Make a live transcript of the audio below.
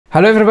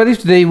Hello everybody,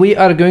 today we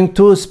are going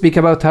to speak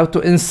about how to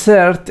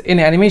insert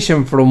any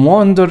animation from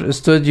Wonder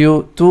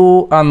Studio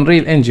to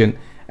Unreal Engine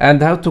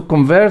and how to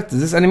convert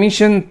this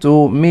animation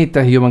to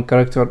MetaHuman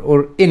character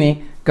or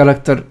any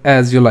character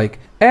as you like.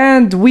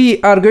 And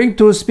we are going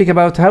to speak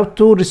about how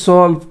to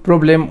resolve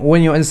problem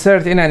when you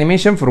insert any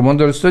animation from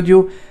Wonder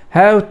Studio,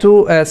 how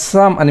to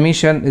some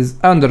animation is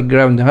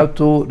underground, how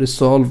to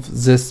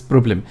resolve this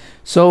problem.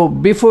 So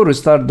before we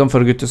start, don't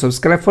forget to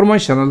subscribe for my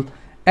channel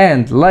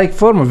and like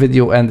for my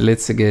video, and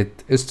let's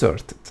get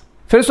started.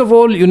 First of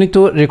all, you need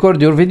to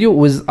record your video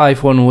with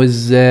iPhone,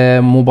 with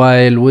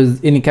mobile, with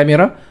any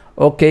camera.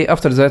 Okay,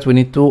 after that we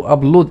need to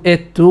upload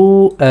it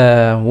to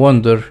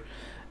Wonder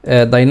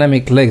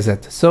dynamic like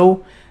that.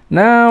 So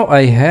now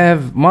I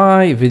have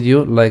my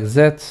video like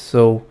that.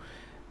 So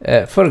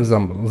for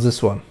example,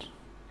 this one.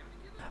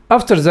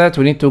 After that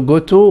we need to go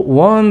to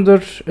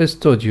Wonder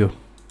Studio.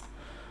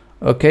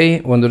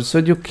 Okay, Wonder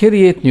Studio,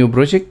 create new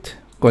project,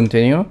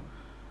 continue.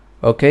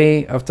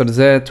 Okay, after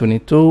that we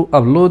need to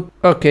upload.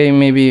 Okay,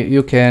 maybe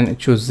you can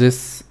choose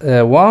this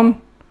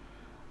one.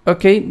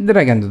 Okay,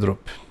 drag and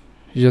drop.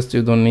 Just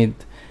you don't need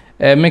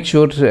make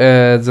sure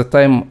the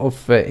time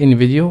of any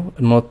video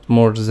not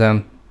more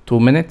than 2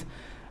 minutes.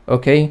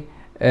 Okay,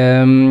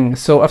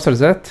 so after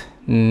that,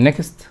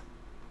 next,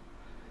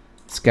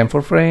 scan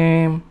for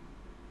frame,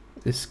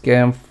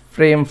 scan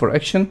frame for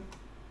action.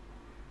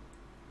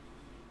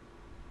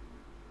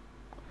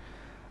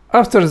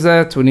 After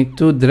that we need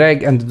to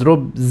drag and drop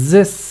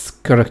this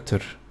character.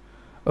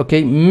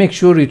 Okay, make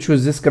sure you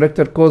choose this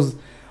character because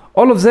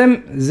all of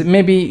them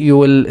maybe you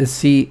will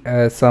see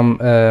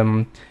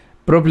some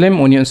problem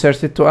when you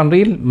insert it to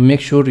Unreal.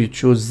 Make sure you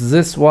choose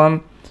this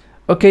one.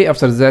 Okay,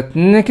 after that,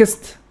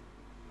 next.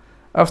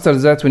 After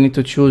that we need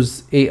to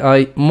choose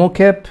AI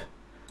mocap.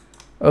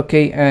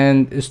 Okay,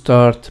 and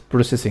start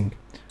processing.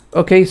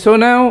 Okay, so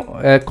now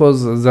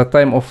because the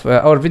time of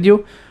our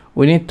video,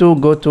 we need to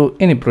go to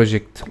any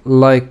project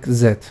like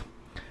that.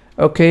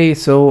 Okay,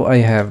 so I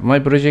have my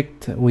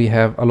project. We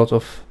have a lot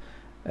of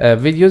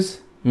videos,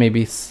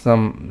 maybe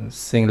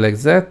something like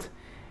that.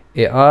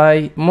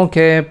 AI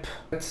mocap.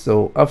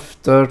 So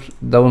after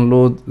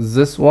download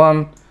this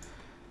one,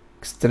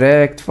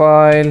 extract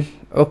file.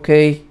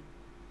 Okay,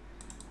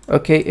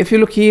 if you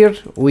look here,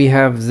 we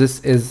have this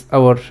is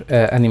our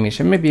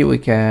animation. Maybe we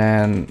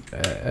can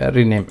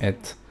rename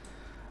it.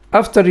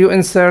 After you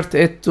insert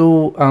it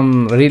to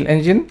Unreal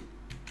Engine,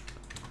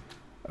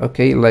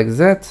 okay, like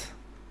that,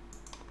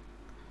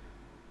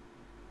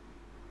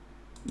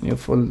 new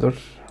folder.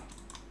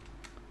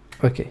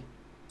 Okay,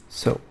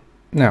 so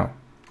now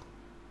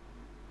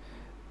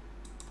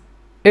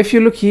if you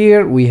look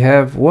here, we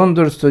have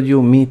Wonder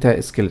Studio Meta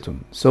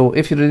Skeleton. So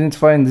if you didn't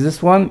find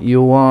this one,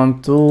 you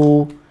want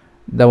to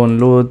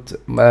download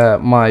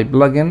my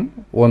plugin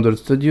Wonder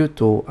Studio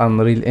to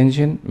Unreal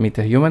Engine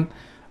MetaHuman.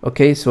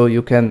 Okay, so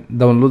you can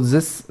download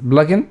this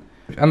plugin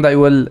and I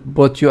will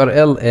put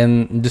URL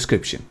in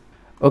description.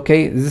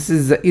 Okay, this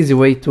is the easy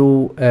way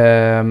to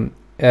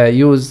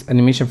use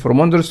animation from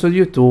Wonder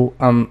Studio to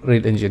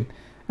Unreal Engine,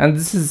 and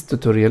this is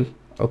tutorial.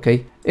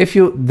 Okay, if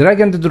you drag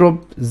and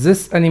drop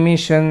this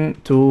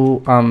animation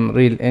to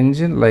Unreal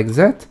Engine like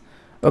that,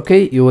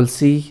 okay, you will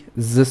see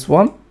this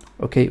one.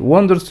 Okay,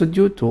 Wonder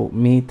Studio to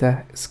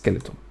Meta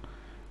Skeleton.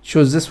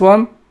 Choose this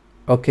one.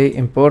 Okay,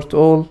 import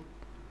all.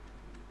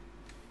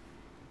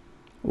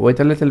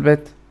 Wait a little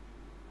bit.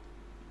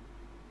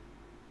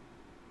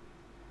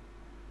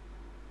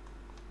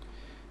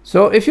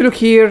 So if you look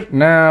here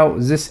now,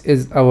 this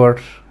is our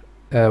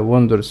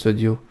Wonder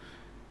Studio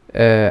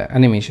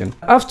animation.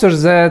 After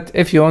that,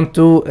 if you want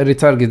to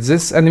retarget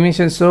this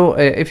animation, so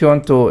if you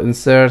want to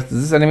insert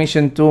this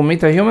animation to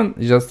MetaHuman,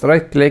 just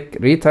right click,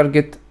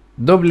 retarget,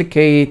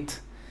 duplicate,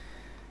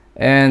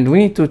 and we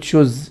need to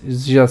choose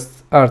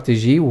just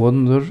RTG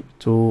Wonder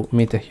to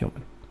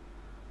MetaHuman.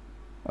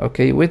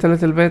 Okay, wait a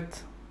little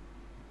bit.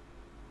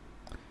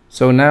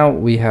 So now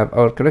we have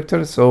our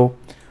character. So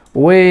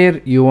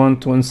where you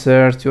want to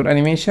insert your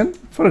animation,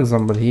 for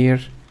example here,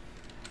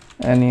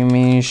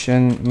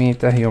 animation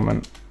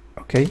MetaHuman.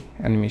 Okay,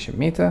 animation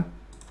meta.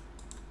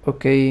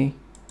 Okay,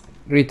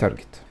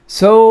 retarget.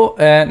 So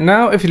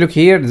now if you look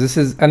here, this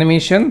is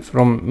animation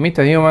from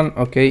MetaHuman.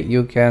 Okay,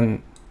 you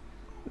can,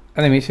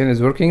 animation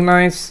is working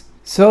nice.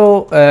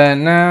 So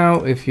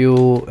now if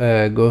you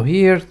go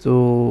here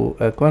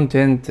to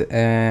content,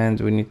 and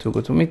we need to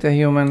go to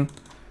MetaHuman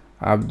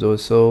Abdo.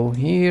 So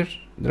here,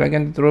 drag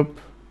and drop.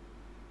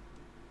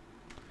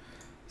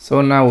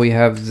 So now we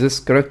have this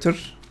character.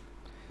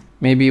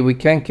 Maybe we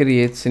can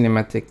create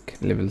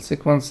cinematic level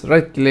sequence.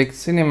 Right click,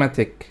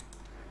 cinematic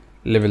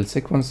level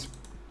sequence,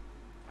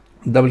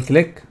 double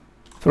click.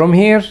 From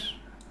here,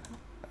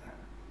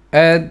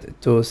 add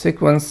to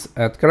sequence,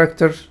 add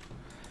character,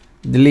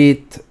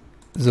 delete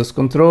this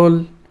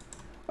control.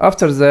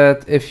 After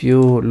that, if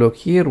you look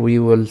here, we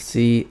will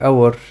see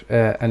our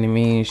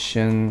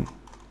animation.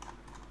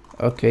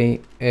 Okay,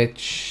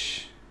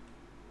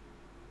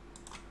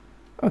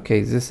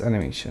 okay, this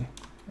animation.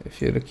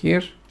 If you look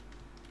here,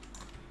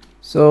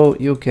 so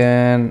you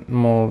can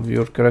move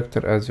your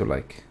character as you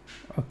like.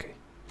 Okay,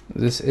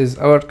 this is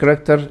our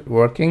character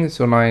working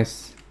so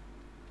nice,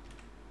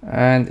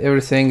 and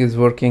everything is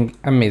working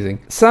amazing.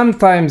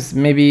 Sometimes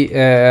maybe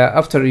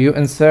after you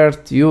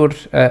insert your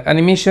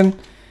animation,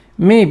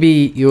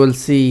 maybe you will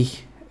see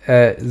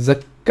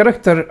the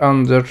character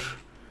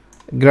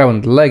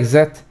underground like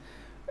that.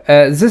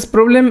 This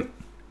problem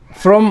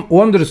from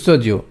Wonder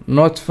Studio,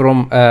 not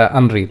from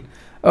Unreal.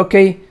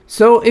 Okay,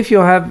 so if you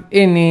have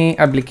any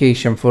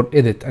application for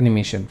edit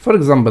animation, for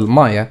example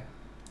Maya,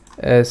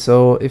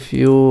 so if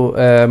you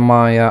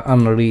Maya,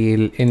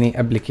 Unreal, any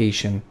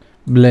application,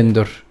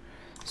 Blender.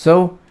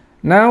 So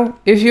now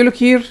if you look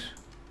here,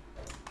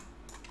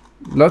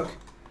 look,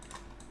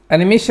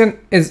 animation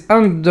is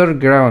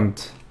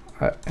underground.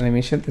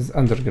 Animation is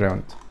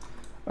underground.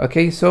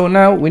 Okay, so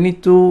now we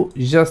need to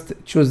just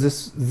choose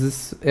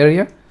this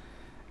area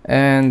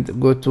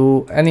and go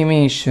to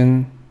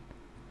animation,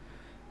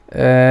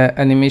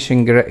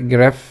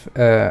 graph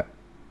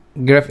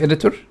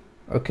editor.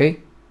 Okay,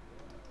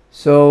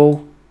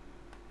 so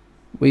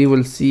we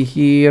will see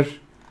here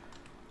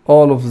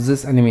all of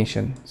this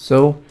animation.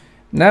 So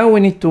now we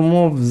need to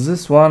move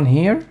this one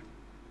here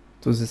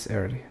to this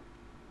area.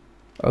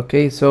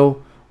 Okay,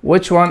 so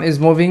which one is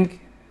moving?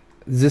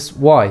 This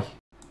Y.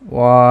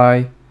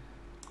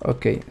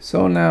 Okay,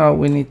 so now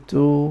we need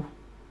to,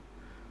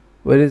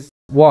 where is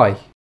Y?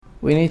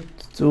 We need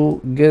to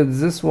get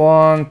this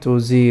one to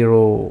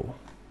 0.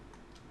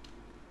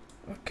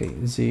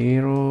 Okay,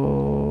 0.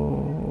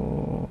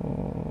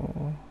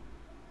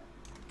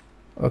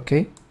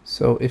 Okay,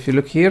 so if you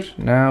look here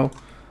now,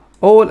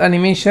 all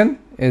animation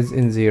is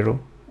in zero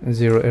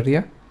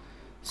area.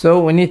 So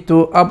we need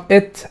to up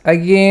it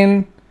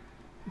again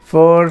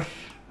for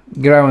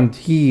ground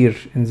here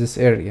in this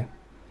area.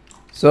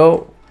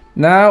 So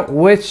now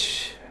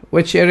which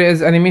area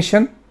is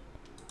animation?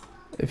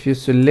 If you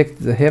select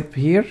the hip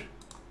here,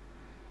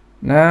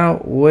 now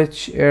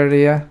which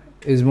area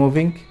is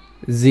moving?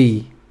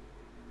 Z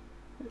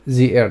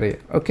area.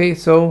 Okay,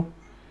 so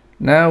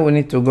now we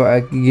need to go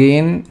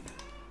again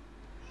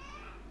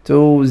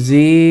to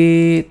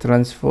Z,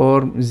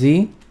 transform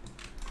Z,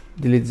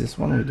 delete this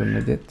one, we don't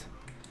need it.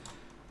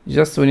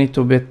 Just we need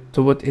to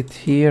put it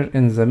here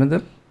in the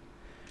middle.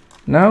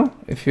 Now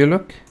if you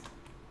look,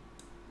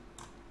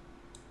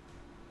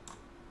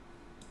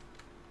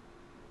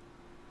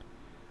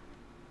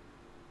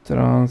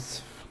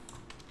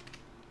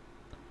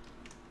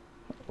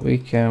 we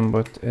can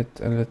put it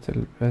a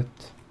little bit.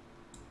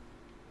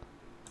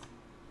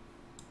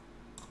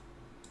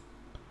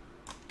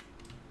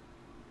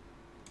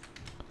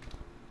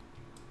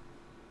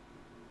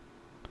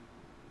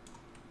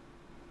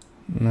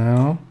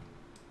 Now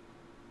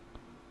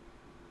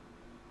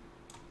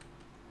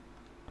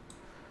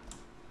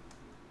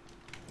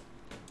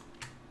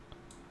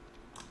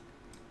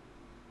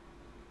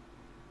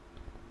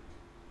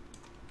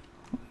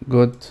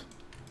good.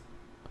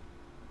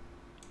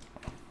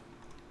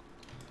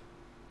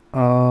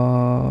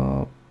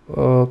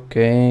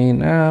 Okay,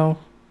 now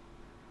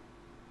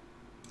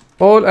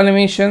all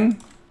animation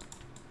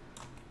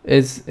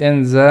is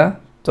in the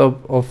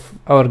top of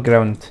our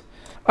ground.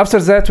 After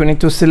that we need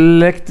to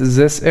select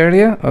this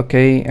area,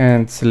 okay,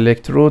 and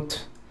select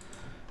root,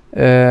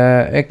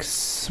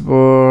 export.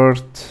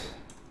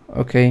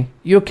 Okay,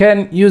 you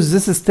can use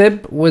this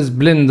step with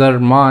Blender,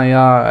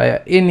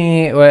 Maya,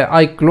 any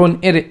iClone,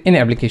 any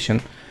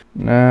application.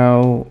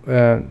 Now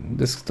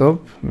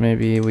desktop,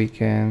 maybe we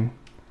can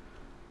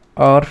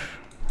R,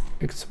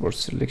 export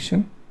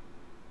selection,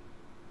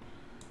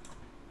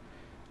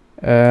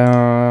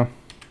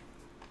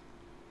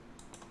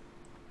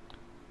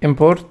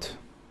 import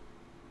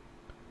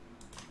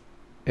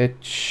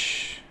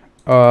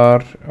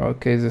HR,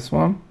 okay, this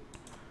one,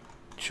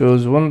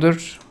 choose Wonder,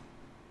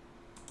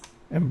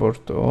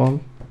 import all,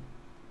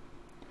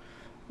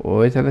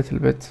 wait a little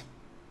bit.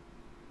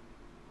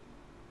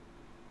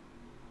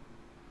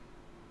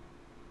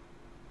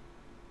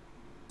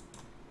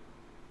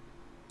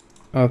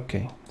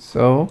 Okay,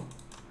 so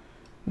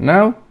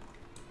now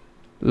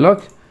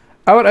look,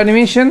 our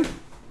animation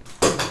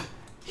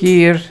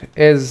here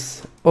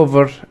is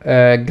over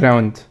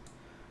ground.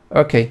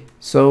 Okay,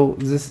 so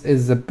this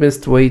is the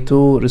best way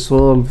to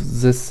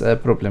resolve this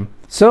problem.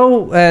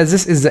 So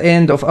this is the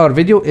end of our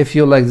video. If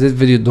you like this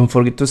video, don't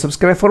forget to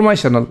subscribe for my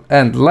channel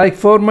and like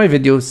for my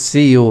video.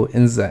 See you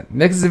in the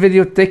next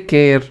video. Take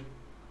care.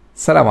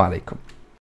 Assalamu alaikum.